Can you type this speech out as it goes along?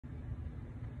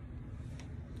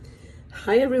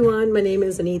Hi everyone, my name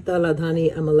is Anita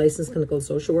Ladhani. I'm a licensed clinical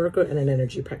social worker and an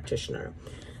energy practitioner.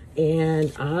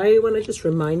 And I want to just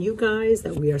remind you guys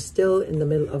that we are still in the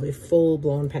middle of a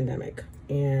full-blown pandemic.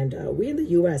 And we in the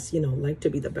US, like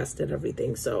to be the best at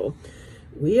everything. So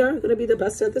we are going to be the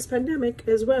best at this pandemic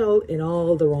as well in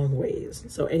all the wrong ways.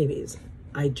 So anyways,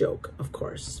 I joke, of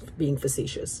course, being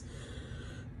facetious.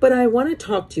 But I want to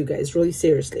talk to you guys really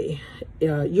seriously.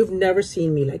 You've never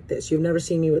seen me like this. You've never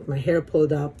seen me with my hair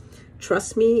pulled up.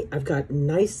 Trust me, I've got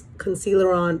nice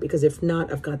concealer on, because if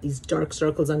not, I've got these dark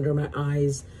circles under my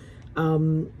eyes.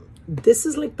 This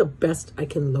is like the best I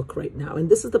can look right now. And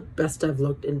this is the best I've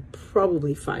looked in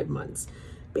probably 5 months,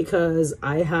 because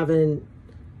I haven't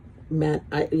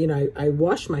I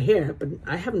wash my hair, but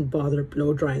I haven't bothered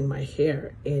blow drying my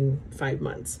hair in 5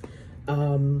 months.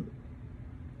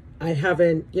 I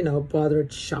haven't,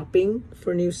 bothered shopping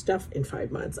for new stuff in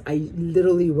 5 months. I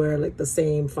literally wear like the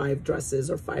same 5 dresses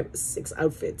or 6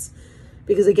 outfits,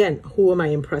 because again, who am I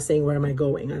impressing? Where am I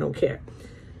going? I don't care.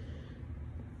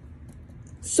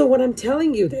 So what I'm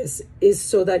telling you this is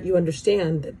so that you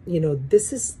understand that,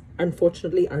 this is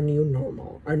unfortunately our new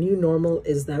normal. Our new normal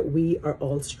is that we are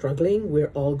all struggling.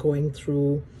 We're all going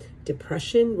through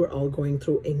depression. We're all going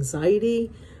through anxiety.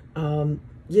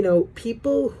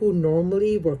 People who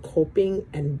normally were coping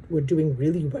and were doing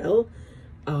really well,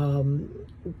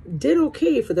 did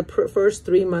okay for the first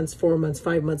 3 months, 4 months,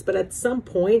 5 months. But at some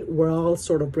point, we're all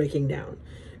sort of breaking down,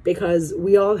 because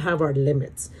we all have our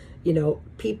limits.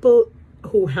 People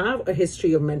who have a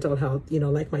history of mental health,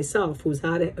 like myself,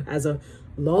 has a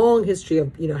long history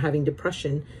of, having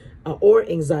depression or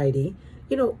anxiety,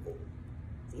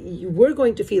 we're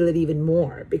going to feel it even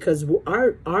more, because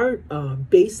our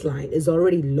baseline is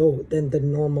already low than the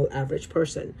normal average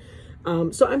person.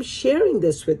 So I'm sharing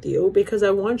this with you because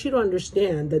I want you to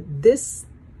understand that this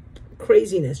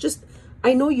craziness,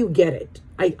 I know you get it.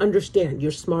 I understand.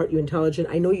 You're smart, you're intelligent.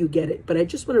 I know you get it, but I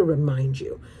just want to remind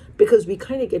you, because we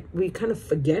kind of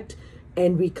forget,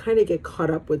 and we kind of get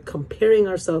caught up with comparing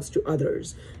ourselves to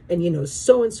others. And,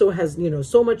 so-and-so has,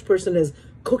 so much person is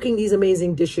cooking these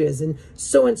amazing dishes, and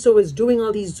so-and-so is doing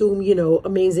all these Zoom,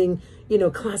 amazing,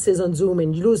 classes on Zoom,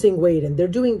 and losing weight, and they're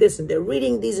doing this, and they're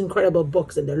reading these incredible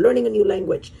books, and they're learning a new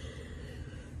language.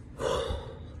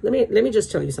 Let me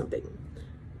just tell you something.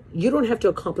 You don't have to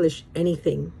accomplish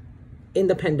anything in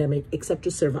the pandemic except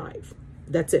to survive.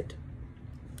 That's it.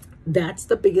 That's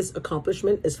the biggest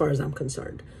accomplishment as far as I'm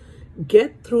concerned.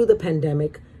 Get through the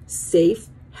pandemic safe,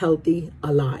 healthy,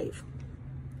 alive.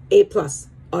 A+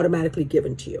 automatically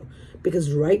given to you,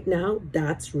 because right now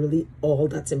that's really all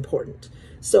that's important.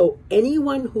 So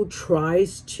anyone who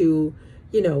tries to,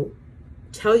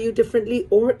 tell you differently,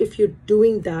 or if you're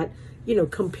doing that,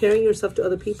 comparing yourself to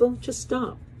other people, just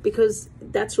stop, because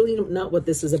that's really not what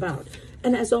this is about.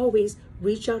 And as always,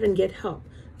 reach out and get help.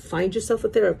 Find yourself a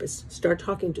therapist. Start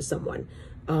talking to someone.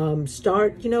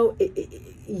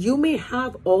 You may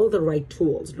have all the right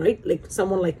tools, right? Like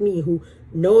someone like me who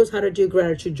knows how to do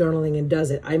gratitude journaling and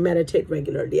does it. I meditate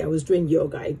regularly. I was doing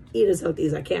yoga. I eat as healthy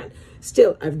as I can.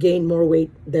 Still, I've gained more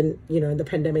weight than, in the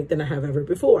pandemic than I have ever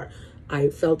before. I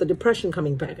felt the depression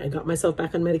coming back. I got myself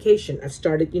back on medication. I've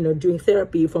started, doing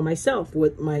therapy for myself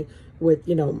with my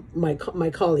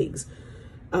colleagues.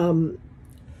 And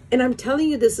I'm telling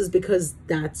you this is because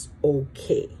that's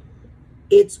okay.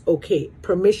 It's okay.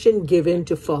 Permission given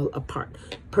to fall apart.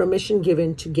 Permission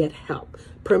given to get help.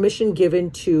 Permission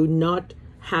given to not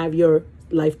have your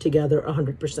life together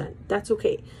 100%. That's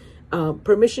okay.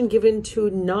 Permission given to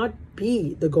not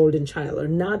be the golden child, or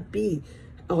not be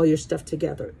all your stuff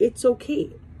together. It's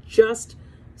okay. Just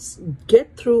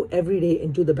get through every day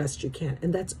and do the best you can.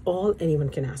 And that's all anyone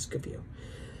can ask of you.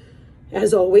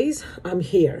 As always, I'm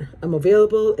here. I'm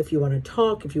available. If you want to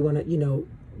talk, if you want to,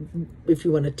 if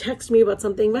you want to text me about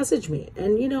something, message me.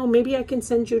 And, maybe I can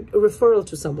send you a referral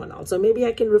to someone else. Or maybe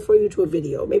I can refer you to a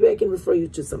video. Maybe I can refer you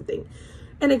to something.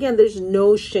 And again, there's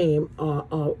no shame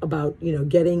about,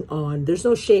 getting on. There's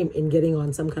no shame in getting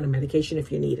on some kind of medication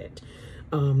if you need it.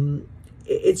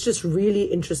 It's just really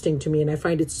interesting to me. And I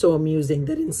find it so amusing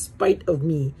that in spite of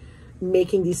me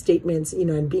making these statements,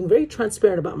 and being very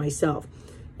transparent about myself,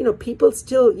 people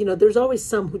still, there's always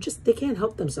some who they can't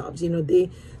help themselves.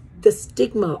 The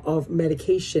stigma of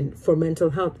medication for mental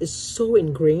health is so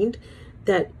ingrained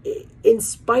that in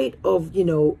spite of,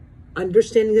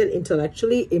 understanding that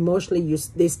intellectually, emotionally,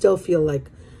 they still feel like,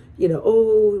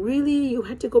 oh, really? You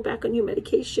had to go back on your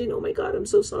medication? Oh my God, I'm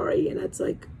so sorry. And it's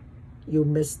like, you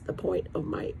missed the point of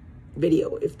my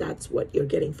video if that's what you're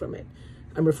getting from it.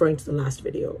 I'm referring to the last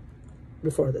video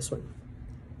before this one.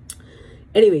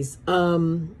 Anyways,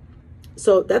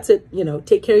 so that's it.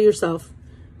 Take care of yourself.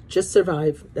 Just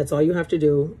survive. That's all you have to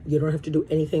do. You don't have to do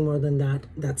anything more than that.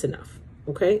 That's enough.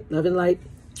 Okay? Love and light.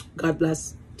 God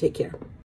bless. Take care.